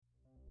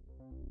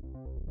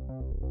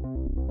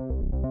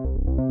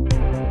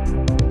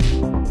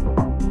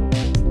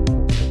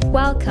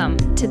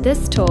Welcome to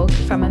this talk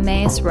from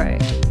Emmaus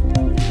Road,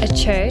 a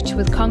church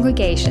with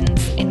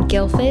congregations in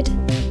Guildford,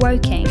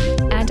 Woking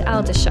and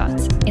Aldershot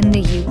in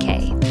the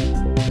UK.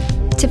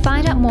 To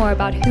find out more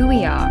about who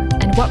we are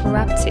and what we're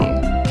up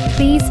to,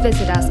 please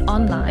visit us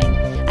online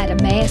at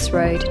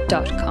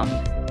emmausroad.com.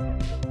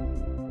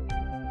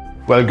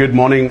 Well, good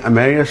morning,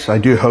 Emmaus. I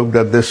do hope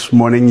that this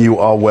morning you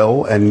are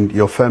well and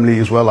your family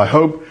is well. I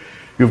hope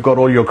you've got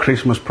all your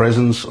Christmas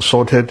presents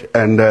sorted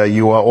and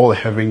you are all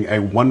having a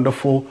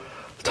wonderful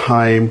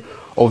time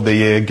of the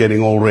year,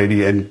 getting all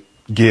ready and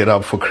geared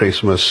up for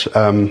Christmas.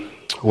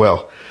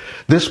 Well,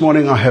 this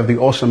morning I have the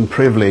awesome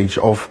privilege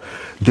of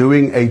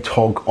doing a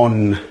talk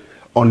on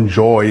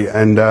joy,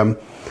 and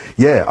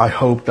I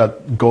hope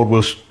that God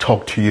will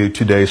talk to you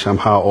today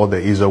somehow, or there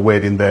is a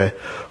word in there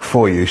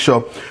for you.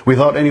 So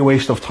without any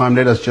waste of time,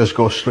 let us just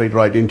go straight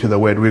right into the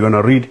word. We're going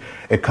to read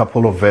a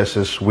couple of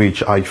verses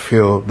which I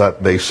feel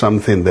that there's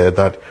something there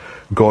that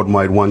God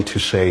might want to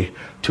say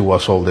to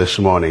us all this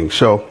morning.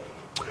 So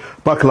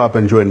buckle up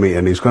and join me,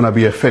 and it's going to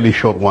be a fairly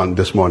short one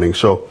this morning,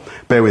 so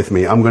bear with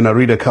me. I'm going to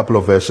read a couple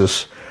of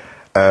verses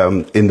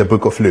in the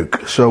book of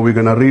Luke. So we're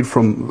going to read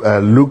from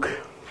Luke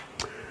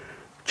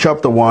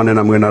chapter 1, and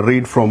I'm going to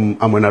read from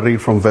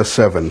verse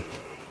 7.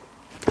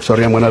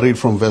 Sorry, I'm going to read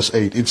from verse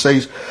 8. It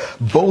says,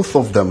 both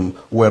of them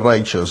were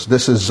righteous.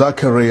 This is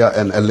Zachariah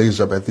and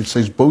Elizabeth. It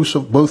says both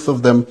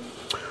of them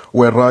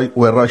were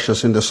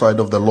righteous in the sight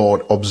of the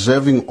Lord,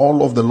 observing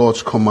all of the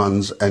Lord's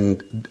commands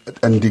and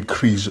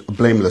decrees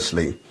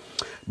blamelessly.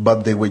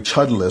 But they were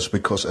childless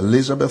because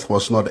Elizabeth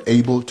was not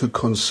able to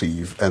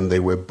conceive, and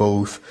they were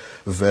both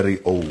very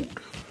old.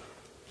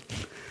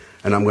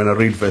 And I'm going to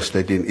read verse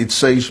 13. It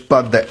says,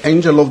 but the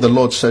angel of the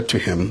Lord said to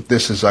him,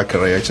 this is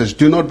Zachariah, it says,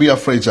 do not be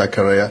afraid,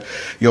 Zachariah,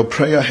 your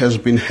prayer has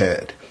been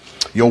heard.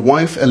 Your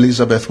wife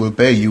Elizabeth will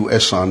bear you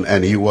a son,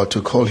 and you are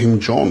to call him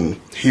John.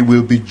 He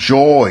will be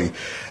joy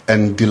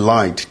and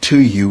delight to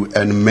you,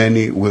 and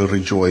many will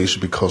rejoice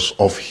because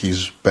of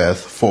his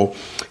birth, for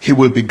he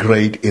will be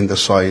great in the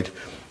sight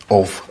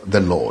of the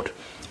Lord.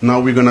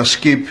 Now we're going to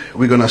skip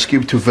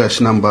to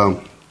verse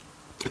number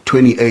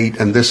 28,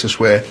 and this is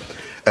where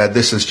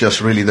this is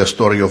just really the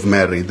story of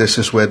Mary. This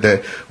is where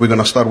we're going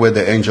to start where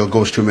the angel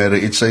goes to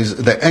Mary. It says,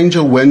 the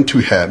angel went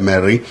to her,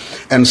 Mary,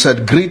 and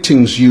said,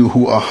 greetings, you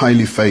who are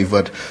highly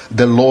favored.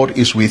 The Lord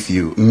is with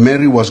you.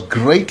 Mary was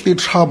greatly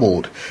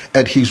troubled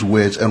at his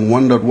words and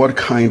wondered what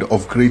kind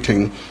of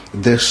greeting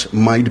this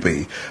might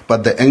be.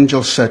 But the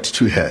angel said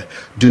to her,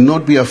 do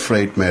not be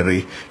afraid,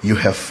 Mary. You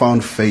have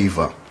found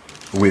favor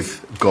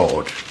with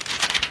God.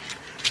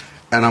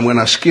 And I'm going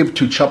to skip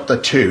to chapter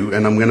 2,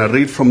 and I'm going to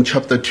read from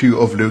chapter 2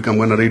 of Luke. I'm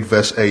going to read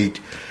verse 8,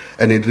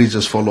 and it reads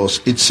as follows.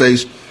 It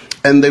says,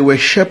 and there were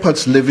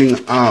shepherds living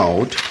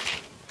out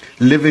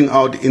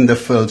in the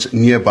fields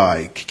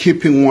nearby,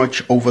 keeping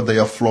watch over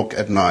their flock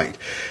at night.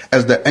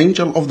 As the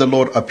angel of the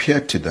Lord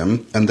appeared to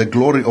them, and the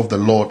glory of the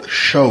Lord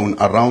shone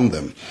around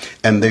them,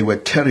 and they were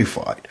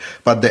terrified.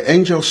 But the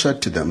angel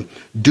said to them,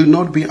 do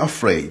not be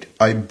afraid.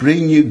 I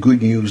bring you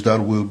good news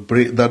that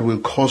will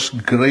cause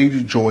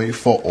great joy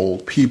for all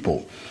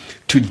people.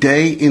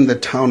 Today in the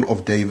town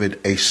of David,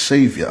 a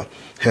Savior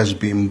has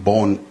been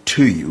born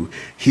to you.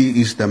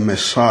 He is the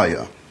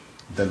Messiah,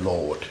 the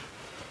Lord.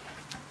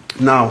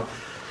 Now,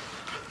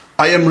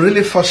 I am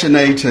really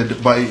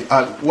fascinated by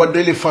what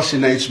really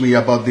fascinates me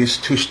about these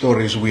two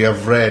stories we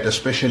have read,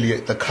 especially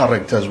the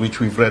characters which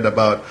we've read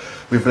about.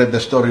 We've read the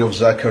story of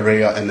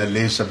Zachariah and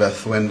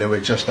Elizabeth when they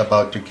were just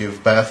about to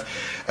give birth.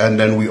 And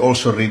then we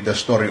also read the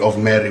story of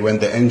Mary when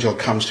the angel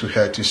comes to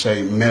her to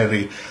say,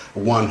 Mary,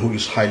 one who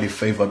is highly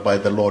favored by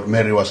the Lord.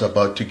 Mary was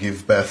about to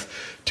give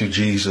birth to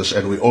Jesus.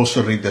 And we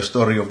also read the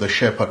story of the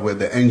shepherd where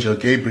the angel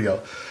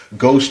Gabriel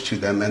goes to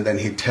them, and then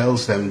he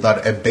tells them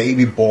that a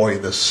baby boy,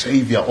 the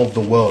Savior of the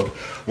world,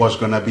 was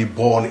going to be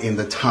born in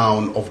the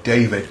town of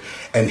David,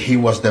 and he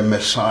was the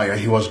Messiah.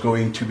 He was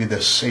going to be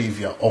the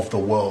Savior of the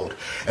world.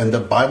 And the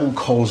Bible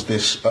calls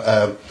this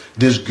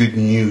good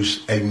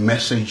news a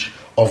message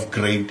of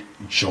great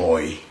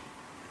joy.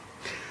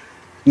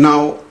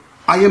 Now,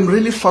 I am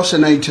really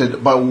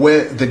fascinated by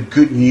where the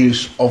good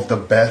news of the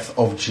birth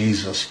of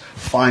Jesus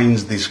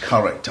finds this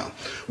character.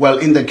 Well,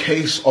 in the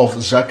case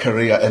of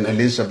Zachariah and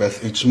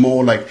Elizabeth, it's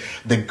more like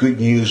the good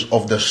news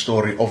of the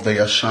story of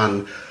their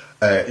son,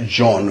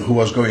 John, who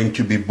was going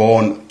to be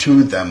born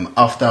to them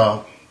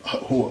after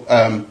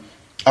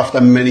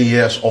many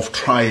years of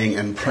trying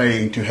and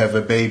praying to have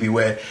a baby,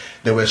 where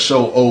they were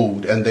so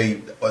old and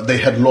they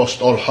had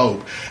lost all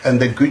hope.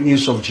 And the good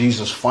news of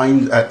Jesus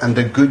and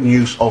the good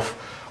news of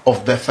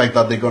the fact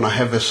that they're going to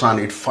have a son,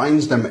 it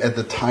finds them at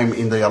the time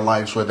in their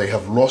lives where they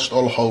have lost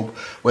all hope,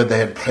 where they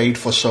had prayed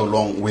for so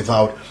long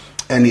without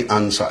any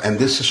answer. And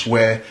this is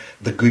where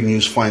the good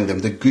news find them.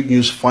 The good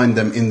news find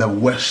them in the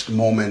worst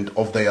moment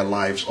of their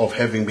lives, of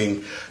having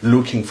been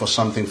looking for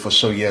something for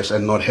so years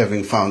and not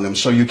having found them.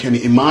 So you can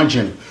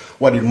imagine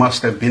what it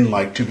must have been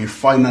like to be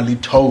finally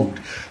told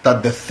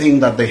that the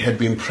thing that they had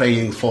been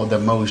praying for the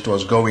most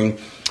was going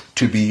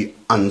to be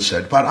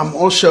answered. But I'm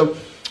also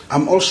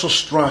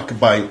struck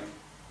by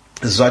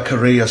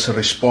Zacharias'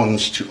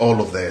 response to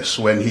all of this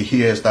when he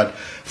hears that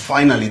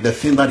finally the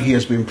thing that he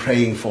has been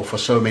praying for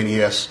so many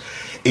years,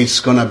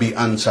 it's going to be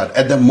answered.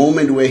 At the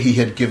moment where he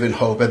had given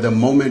hope, at the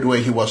moment where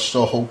he was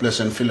so hopeless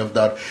and full of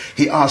doubt,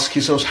 he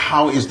says,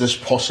 how is this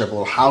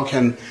possible? How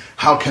can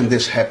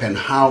this happen?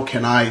 How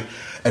can I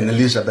and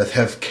Elizabeth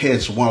have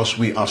kids whilst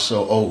we are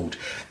so old?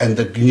 And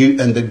the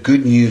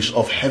good news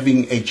of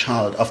having a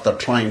child after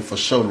trying for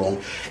so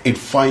long, it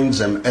finds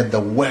them at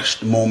the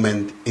worst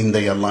moment in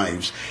their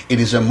lives.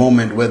 It is a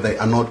moment where they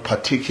are not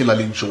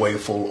particularly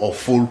joyful or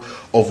full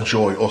of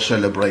joy or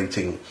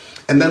celebrating.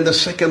 And then the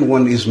second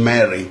one is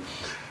Mary.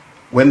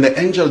 When the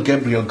angel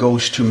Gabriel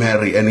goes to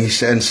Mary and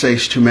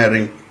says to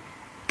Mary,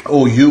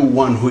 "Oh, you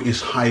one who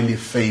is highly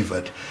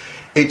favored,"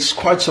 it's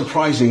quite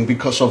surprising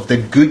because of the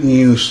good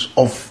news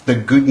of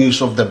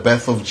the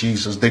birth of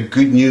Jesus, the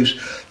good news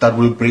that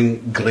will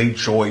bring great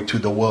joy to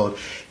the world.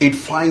 It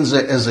finds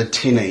her as a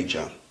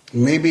teenager,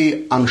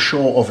 maybe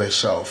unsure of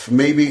herself,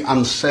 maybe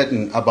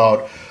uncertain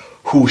about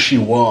who she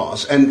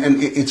was.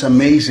 And it's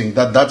amazing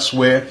that that's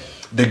where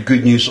the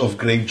good news of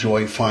great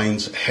joy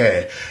finds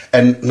her.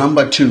 And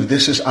number two,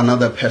 this is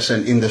another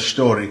person in the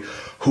story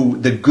who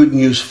the good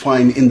news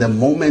find in the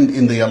moment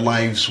in their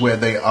lives where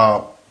they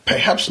are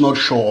perhaps not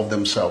sure of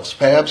themselves,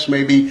 perhaps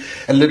maybe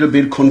a little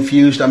bit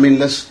confused. I mean,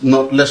 let's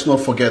not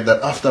forget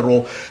that after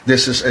all,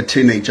 this is a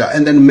teenager.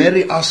 And then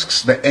Mary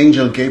asks the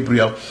angel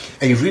Gabriel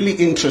a really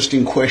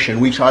interesting question,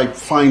 which I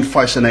find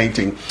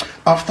fascinating.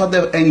 After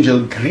the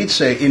angel greets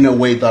her in a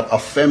way that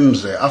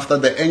affirms her, after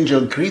the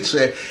angel greets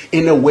her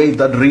in a way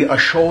that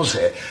reassures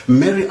her,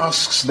 Mary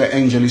asks the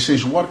angel, he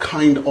says, what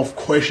kind of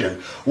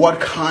question, what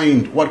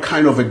kind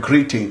of a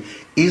greeting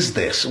is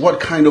this? What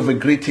kind of a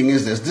greeting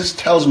is this? This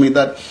tells me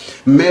that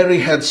Mary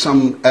had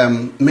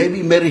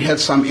maybe Mary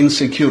had some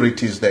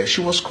insecurities there.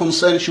 She was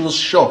concerned, she was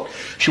shocked,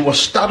 she was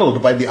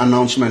startled by the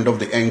announcement of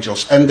the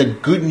angels, and the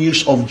good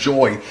news of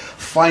joy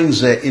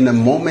finds her in a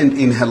moment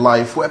in her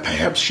life where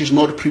perhaps she's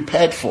not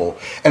prepared for,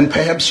 and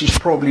perhaps she's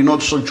probably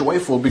not so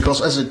joyful,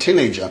 because as a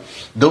teenager,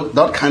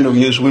 that kind of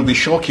news will be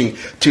shocking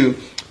to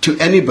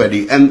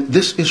anybody. And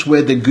this is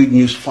where the good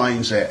news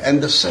finds her.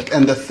 And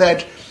the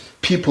third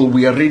people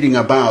we are reading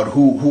about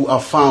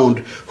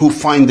who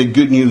find the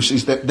good news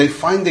is that they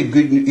find the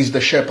good news is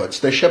the shepherds.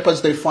 The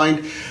shepherds, they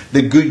find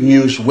the good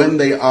news when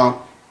they are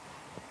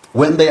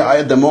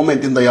at the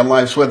moment in their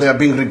lives where they are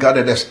being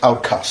regarded as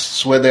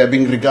outcasts, where they are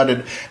being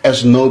regarded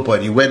as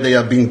nobody, where they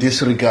are being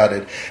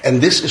disregarded.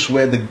 And this is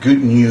where the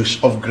good news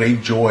of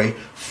great joy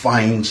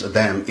finds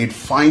them. It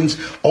finds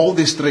all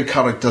these three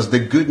characters. The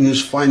good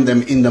news find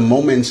them in the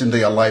moments in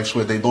their lives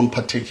where they don't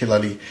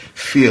particularly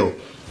feel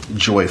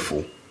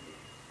joyful.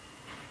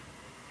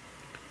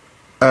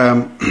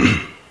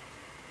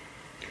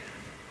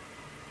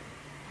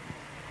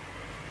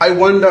 I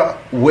wonder,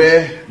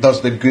 where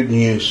does the good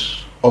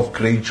news of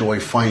great joy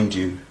find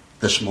you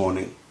this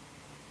morning?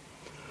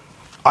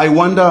 I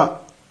wonder,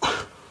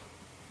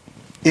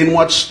 in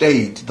what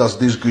state does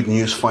this good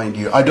news find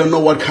you? I don't know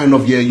what kind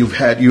of year you've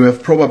had. You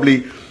have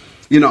probably,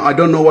 I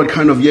don't know what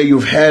kind of year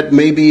you've had.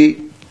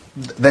 Maybe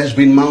there's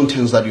been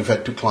mountains that you've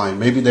had to climb.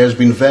 Maybe there's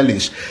been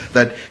valleys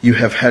that you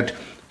have had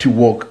to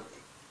walk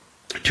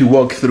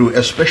through,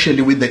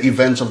 especially with the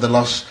events of the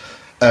last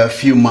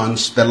few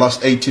months, the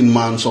last 18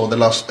 months, or the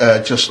last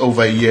just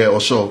over a year or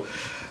so.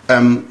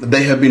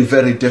 They have been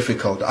very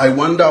difficult. I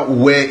wonder,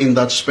 where in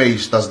that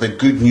space does the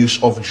good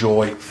news of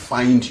joy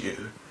find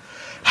you?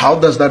 How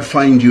does that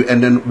find you?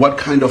 And then what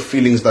kind of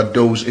feelings that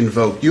those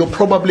invoke?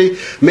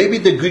 Maybe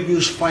the good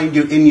news find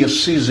you in your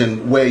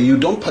season where you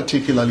don't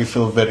particularly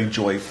feel very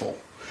joyful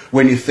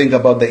when you think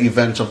about the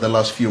events of the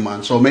last few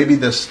months. Or maybe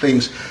there's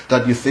things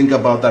that you think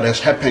about that has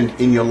happened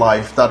in your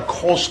life that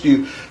caused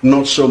you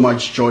not so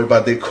much joy,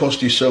 but they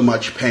caused you so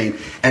much pain.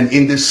 And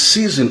in this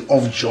season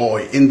of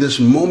joy, in this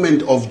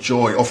moment of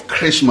joy, of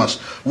Christmas,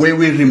 where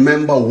we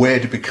remember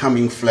Word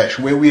becoming flesh,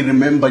 where we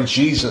remember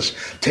Jesus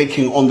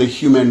taking on the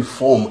human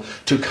form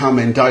to come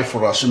and die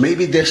for us,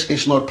 maybe this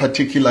is not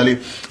particularly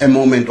a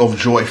moment of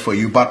joy for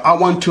you. But I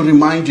want to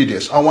remind you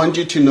this. I want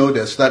you to know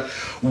this, that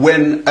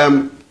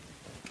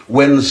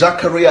when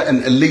Zachariah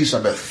and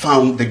Elizabeth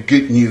found the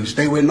good news,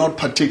 they were not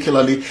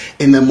particularly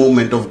in a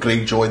moment of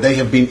great joy. They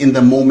have been in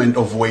the moment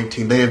of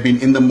waiting. They have been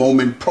in the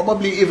moment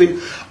probably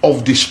even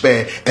of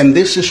despair. And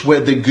this is where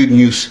the good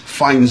news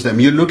finds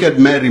them. You look at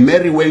Mary.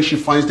 Mary, when she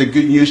finds the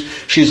good news,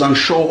 she's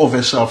unsure of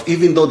herself.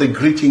 Even though the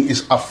greeting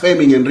is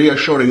affirming and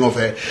reassuring of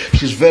her,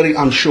 she's very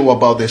unsure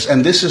about this.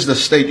 And this is the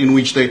state in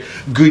which the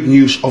good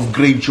news of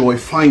great joy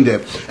find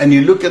her. And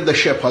you look at the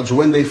shepherds,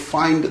 when they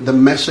find the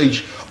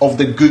message of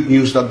the good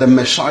news that the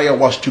Messiah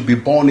was to be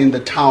born in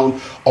the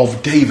town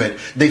of David.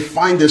 They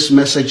find this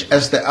message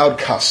as the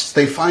outcasts.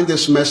 They find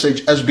this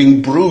message as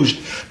being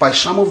bruised by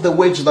some of the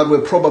words that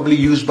were probably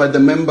used by the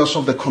members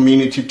of the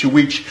community to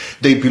which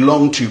they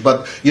belonged to.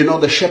 But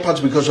the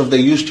shepherds, because of they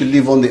used to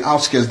live on the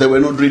outskirts, they were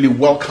not really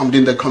welcomed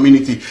in the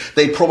community.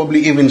 They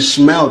probably even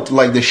smelled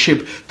like the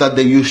sheep that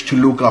they used to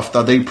look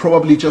after. They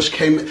probably just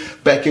came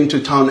back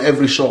into town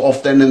every so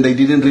often, and they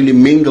didn't really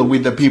mingle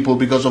with the people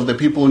because of the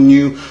people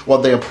knew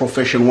what their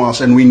profession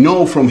was. And we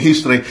know from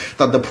history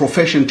that the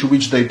profession to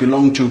which they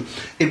belonged to,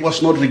 it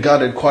was not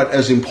regarded quite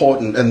as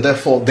important, and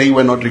therefore they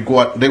were not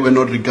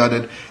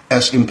regarded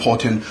as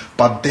important.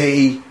 But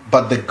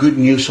the good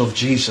news of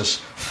Jesus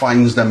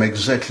finds them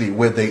exactly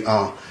where they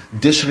are,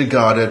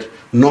 disregarded,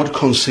 not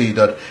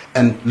considered,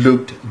 and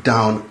looked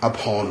down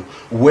upon.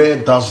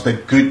 Where does the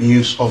good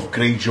news of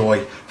great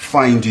joy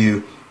find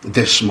you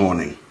this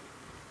morning?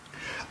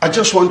 I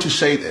just want to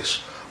say this.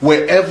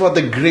 Wherever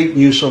the great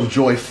news of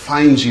joy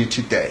finds you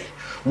today,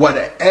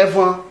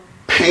 whatever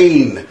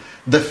pain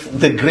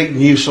the great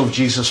news of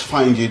Jesus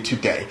finds you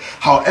today,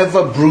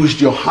 however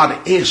bruised your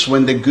heart is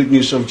when the good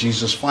news of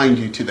Jesus finds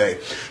you today,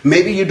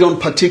 maybe you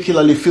don't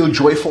particularly feel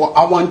joyful.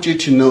 I want you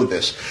to know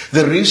this.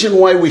 The reason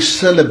why we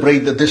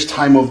celebrate at this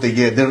time of the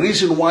year, the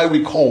reason why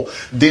we call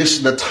this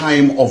the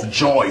time of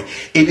joy,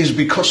 it is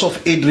because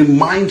of it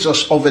reminds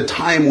us of a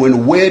time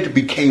when Word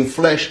became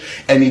flesh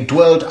and He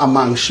dwelt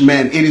amongst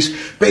men. It is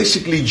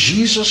basically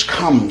Jesus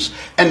comes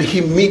and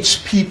He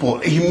meets people.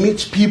 He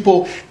meets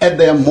people at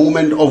their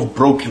moment of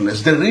brokenness.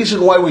 The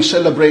reason why we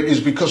celebrate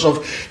is because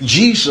of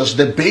Jesus,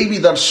 the baby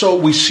that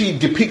we see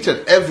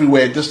depicted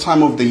everywhere at this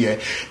time of the year,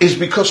 is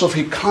because of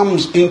He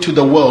comes into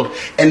the world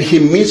and He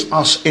meets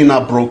us in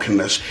our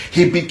brokenness.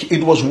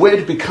 It was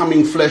Word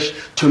becoming flesh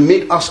to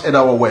meet us at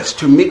our worst,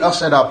 to meet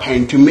us at our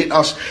pain, to meet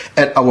us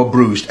at our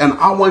bruised. And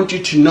I want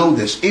you to know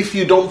this. If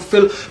you don't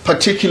feel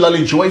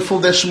particularly joyful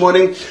this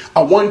morning,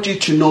 I want you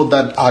to know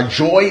that our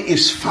joy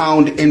is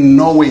found in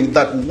knowing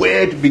that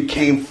Word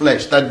became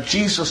flesh, that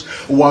Jesus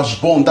was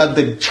born, that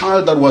the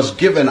child that was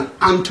given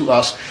unto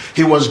us,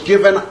 He was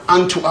given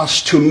unto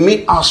us to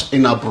meet us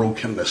in our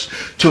brokenness,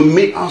 to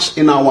meet us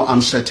in our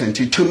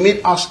uncertainty, to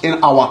meet us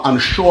in our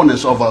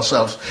unsureness of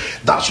ourselves.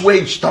 That's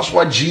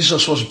what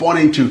Jesus was born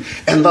into,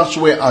 and that's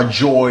where our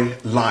joy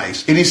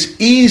lies. It is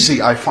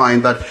easy, I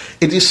find that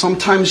it is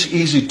sometimes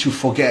easy to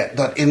forget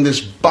that in this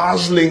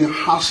bustling,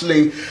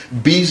 hustling,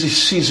 busy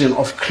season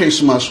of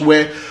Christmas,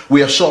 where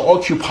we are so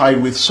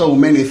occupied with so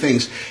many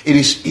things, it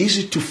is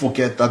easy to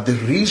forget that the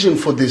reason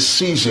for this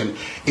season,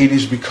 it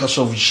is because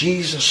of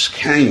Jesus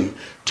came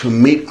to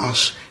meet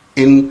us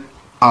in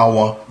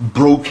our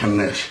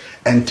brokenness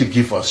and to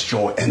give us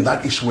joy. And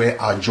that is where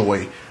our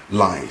joy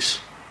lies.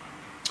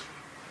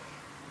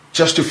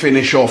 Just to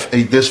finish off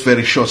this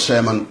very short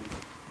sermon,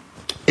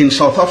 in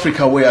South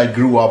Africa, where I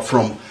grew up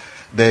from,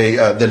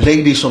 the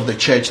ladies of the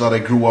church that I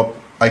grew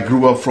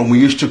up from, we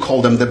used to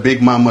call them the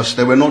big mamas.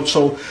 They were not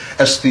so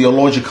as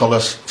theological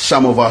as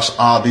some of us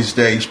are these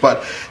days,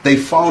 but they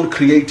found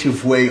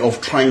creative way of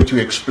trying to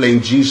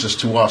explain Jesus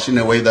to us in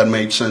a way that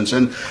made sense.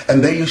 And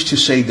they used to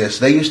say this.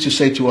 They used to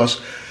say to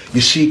us, you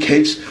see,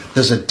 kids,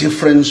 there's a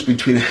difference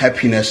between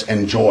happiness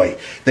and joy.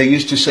 They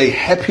used to say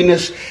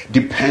happiness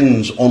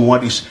depends on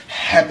what is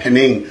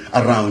happening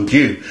around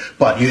you.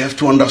 But you have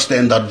to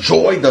understand that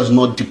joy does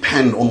not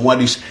depend on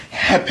what is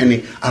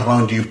happening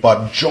around you,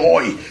 but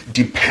joy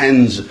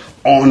depends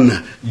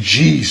on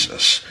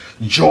Jesus.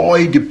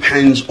 Joy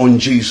depends on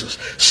Jesus.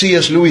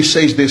 C.S. Lewis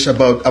says this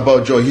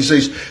about joy. He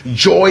says,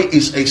 joy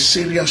is a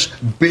serious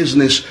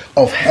business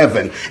of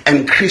heaven.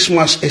 And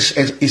Christmas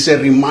is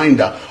a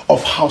reminder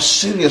of how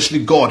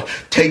seriously God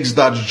takes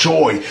that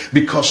joy,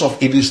 because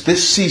of it is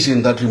this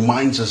season that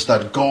reminds us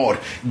that God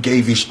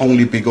gave His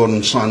only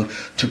begotten Son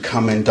to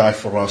come and die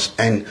for us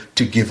and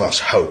to give us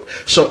hope.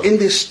 So in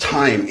this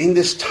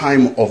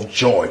time of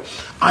joy,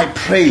 I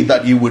pray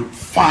that you would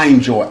find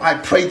joy. I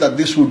pray that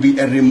this would be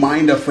a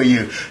reminder for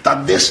you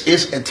that this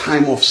is a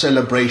time of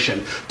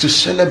celebration, to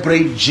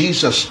celebrate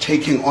Jesus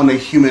taking on a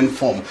human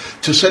form,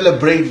 to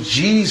celebrate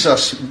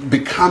Jesus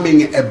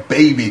becoming a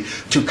baby,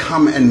 to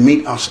come and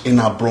meet us in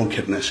our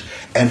brokenness.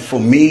 And for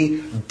me,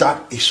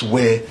 that is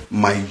where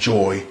my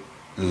joy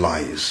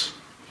lies.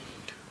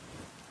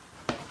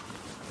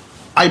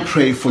 I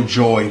pray for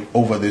joy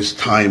over this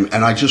time,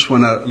 and I just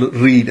want to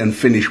read and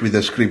finish with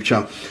the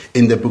scripture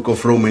in the book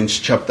of Romans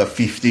chapter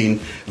 15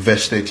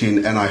 verse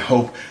 13, and I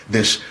hope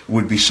this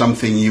would be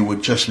something you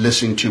would just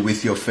listen to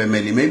with your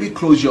family. Maybe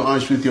close your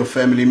eyes with your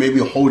family, maybe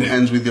hold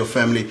hands with your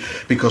family,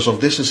 because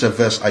of this is a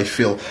verse I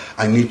feel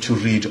I need to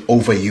read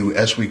over you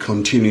as we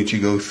continue to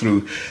go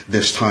through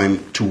this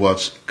time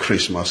towards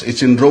Christmas.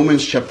 It's in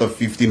Romans chapter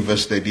 15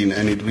 verse 13,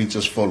 and it reads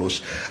as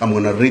follows. I'm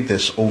going to read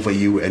this over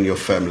you and your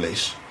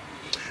families.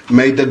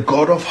 May the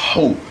God of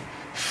hope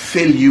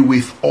fill you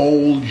with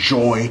all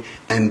joy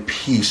and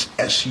peace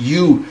as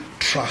you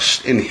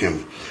trust in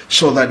Him,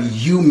 so that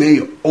you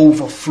may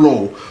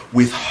overflow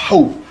with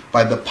hope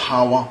by the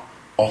power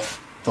of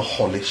the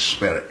Holy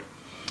Spirit.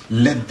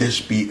 Let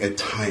this be a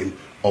time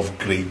of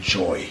great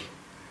joy,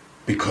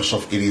 because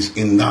of it is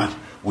in that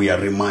we are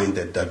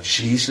reminded that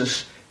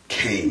Jesus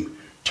came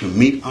to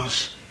meet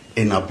us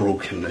in our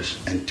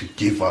brokenness and to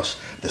give us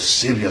the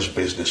serious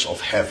business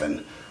of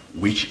heaven,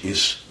 which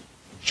is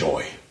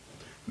joy.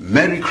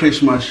 Merry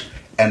Christmas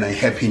and a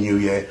Happy New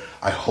Year.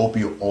 I hope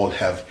you all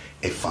have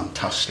a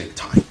fantastic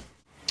time.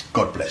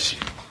 God bless you.